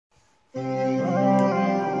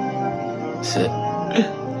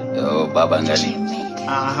Yo, Banga.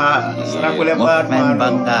 Aha, Sarahulleh bad Movement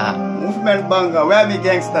Mano. Banga. Movement Banga, where me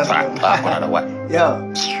gangsters? What?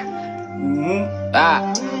 Yo.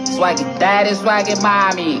 Swaggy daddy, swaggy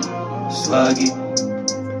mommy. Swaggy.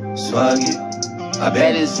 I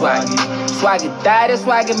Bet it's swaggy. Swaggy daddy,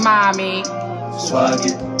 swaggy mommy.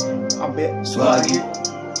 Swaggy.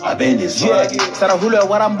 I bet it's swaggy. Sarahulleh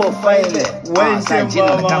warambo faile.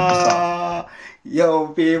 Mama. Yo,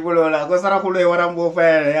 people, ko Sarahulleh warambo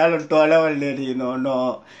faile. I don't tell lady,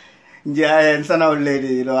 no. Yeah, son of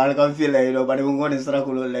lady, I can feel it, but I'm going to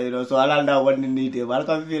Sarahulleh, so I'll know what you need. I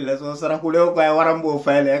can feel it, so Sarahulleh, warambo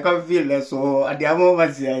faile. I can feel it, so at the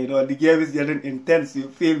moment, the game is getting intense, you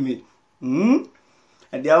feel me?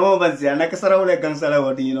 At the moment, Sarahulleh Gangsala,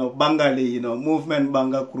 Bangali, movement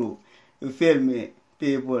Banga crew. You feel me,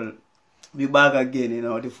 people? Be back again,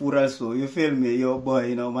 the full so you feel me, your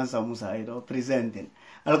boy, Mansa Musa, presenting.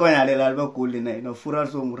 I'll go and I'll be cool, full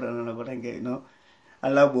so Murana,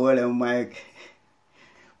 Allah boy, Mike.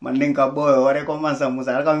 Mandinka boy, what I call Mansa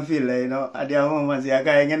Musa, I can feel, at the moment, I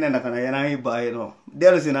can't get a buy,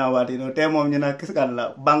 There's in our, Temo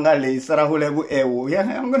Yanakiskala, Bangali, Sarahulleh,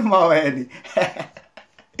 yeah, I'm going to my head.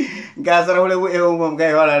 Sarahulleh,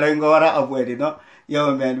 I don't go out of wedding,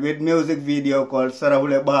 Yo man, with music video called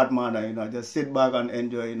Sarahulleh Mano, just sit back and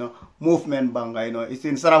enjoy, movement Banga, it's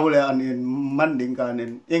in Sarahulleh and in Mandinka and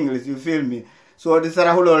in English, you feel me? So the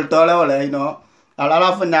Sarahulleh Tola, I'll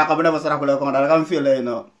often Nakabana Sarahulleh, I can feel,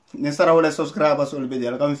 the Sarahulleh subscribers will be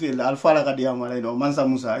there, I can feel, I'll follow Kadiama, Mansa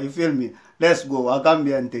Musa, you feel me? Let's go, a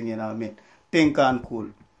Gambian thing, I mean, think and cool.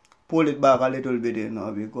 Pull it back a little bit,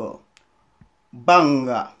 we go.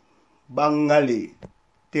 Banga, Bangali.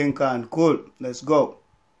 Think and cool. Let's go.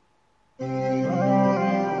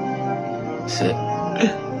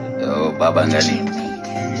 Yo, Banga.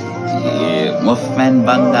 Yeah, movement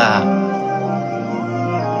Banga.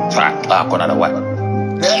 What?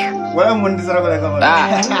 What am I saying?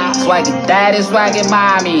 Swaggy daddy, swaggy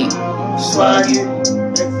mommy. Swaggy.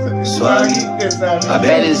 I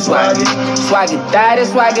bet it's swaggy. Swaggy daddy,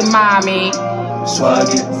 swaggy mommy.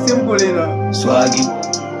 Swaggy. Simple, Swaggy.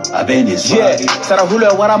 I bet it's swaggy.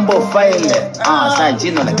 Sarahulleh warambo faile.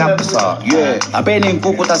 Sajino le kapso. Yeah. Abeni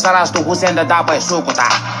nkukuta sarastu husenda daba sukuta.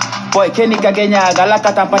 Boy Kenny Kagenya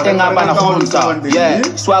galaka tampate ngamba na hunta. Yeah.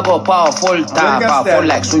 Swago powerful powerful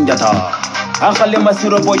like Sunjata. Ankale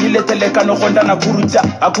masiro boy ile teleka no konda na kuruja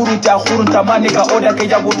khurunta manika oda ke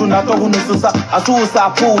jabutu na to hunususa asusa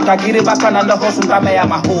puta giriba kana na hosunta me ya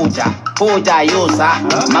mahuja. Puja yusa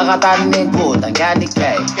magata nikuta ngani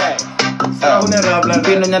kai.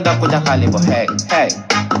 Pino nyanda kuja kalibo, hey.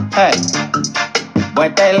 Boy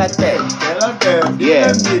Taylor Tay.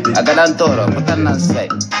 Yeah, agadan toro, putanan say.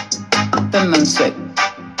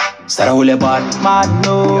 Sarahulleh bad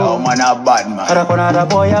Mano. Yo man a bad man. Harakonada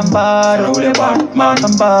boy ambaro. Sarahulleh bad man.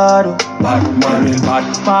 Ambaro. Bad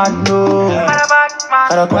Mano.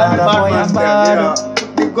 Harakonada boy ambaro.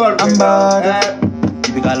 Ambaro.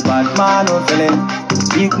 Typical bad Mano feeling.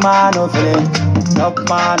 Big Mano feeling. Top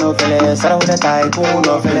Mano feeling. Sarahulleh tycoon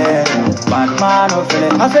feeling. Bad Mano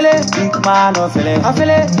feeling. I feel it. Big Mano feeling. I feel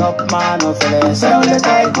it. Top Mano feeling. Sarahulleh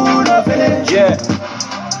tycoon feeling. Yeah.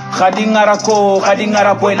 Khadingara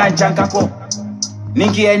po ina jankako.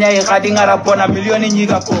 Ninki enya khadingara po na milioni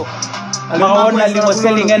nyiga ko. Maona limo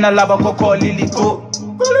selling ena laba ko liliko.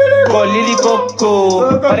 Ko liliko ko.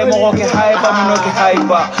 Pare mo ke haiba muno ke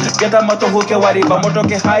haiba. Geta moto huke wariba moto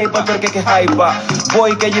ke haiba torke ke haiba.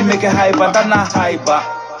 Boy ke yime ke haiba tana haiba.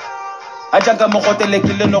 Ajaga mo hotel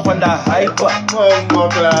kile no konda haiba. Oh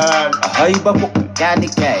clan. Haiba ko yani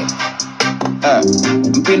kai.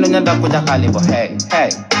 Mpino nyanda kuja kalibo, hey.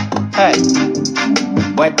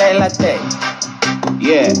 Boy Taylor Tay.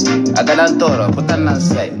 Yeah, agadan toro, putanan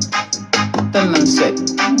say.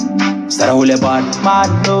 Sarahulleh bad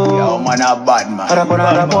Mano. Yo man a bad man.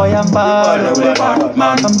 Harakonada boy ambaro. Sarahulleh bad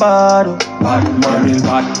man. Ambaro. Bad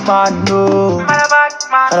Mano.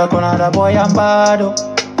 Harakonada boy ambaro.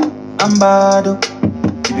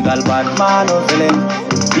 Typical bad Mano feeling.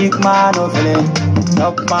 Big Mano feeling.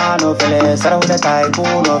 Top Mano feeling. Sarahulleh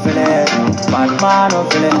tycoon feeling. Bad Mano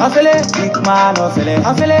feeling. I feel it. Big Mano feeling.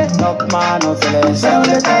 I feel it. Top Mano feeling.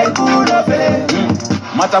 Sarahulleh tycoon feeling.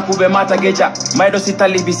 Mata kube mata geja. Maido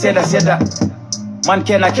sitali biseda seda. Man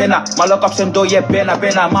kena malok option do ye bena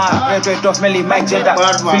ma red of meli Mike Jeda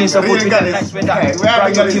feeling so good with a nice weather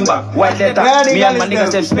brand new timber white leather me and my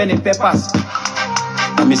niggas them spending papers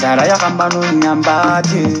misara ya kambano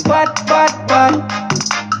nyambati pat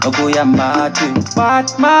oku yambati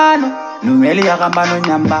pat man numeli ya kambano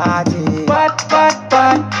nyambati pat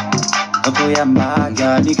oku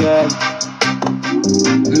yambati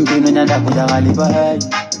Pino nyanda kuja kalibai.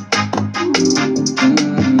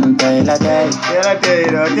 Tell a day.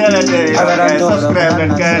 Subscribe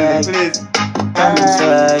and kindly, please.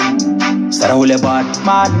 Sarahulleh bad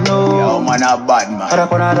Mano. Yo, man, a bad man. Kara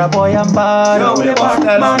boy I'm bad. Yo, bad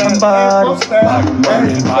I'm bad.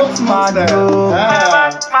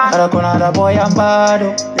 Kara boy I'm bad.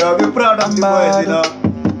 Yo, be proud of the boys, you know.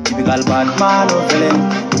 Typical bad Mano feeling.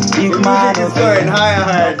 Big Music Mano is going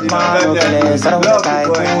higher, you know. Mano feeling. Sarahulleh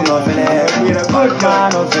Mano feeling.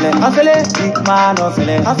 Mano feeling. I feel it. Big Mano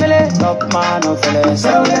feeling. I feel it. Top Mano feeling.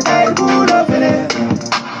 Sarahulleh feeling.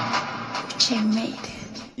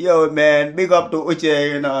 Yo, man, big up to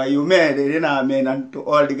Uche, you know, you made it, you know what I mean, and to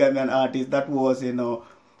all the Gambian artists. That was, you know,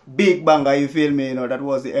 big Banga, you feel me, you know, that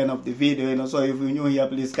was the end of the video, you know. So if you're new here,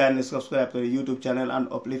 please kindly subscribe to the YouTube channel and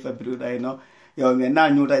uplift every day, you know. Yo, man, now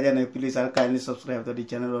new channel, please kindly subscribe to the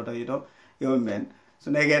channel, you know. Yo, man. So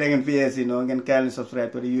now again, PS, you know, again, kindly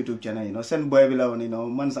subscribe to the YouTube channel, you know. Send boy below, you know,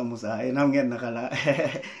 Mansa Musa, you know, I'm getting nakala.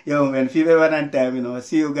 Yo, man, fever one time, you know.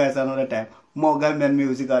 See you guys another time. More Gambian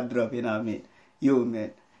music are drop, you know what I mean. Yo,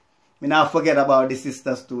 man. Me not forget about the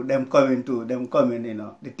sisters too. Them coming, you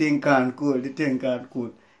know. The thing can't cool.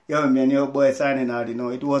 Yo, man, your boy signing out, you know.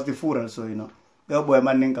 It was the food also, you know. Your boy,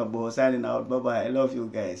 man, signing out. Bye-bye. I love you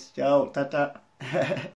guys. Ciao. Tata.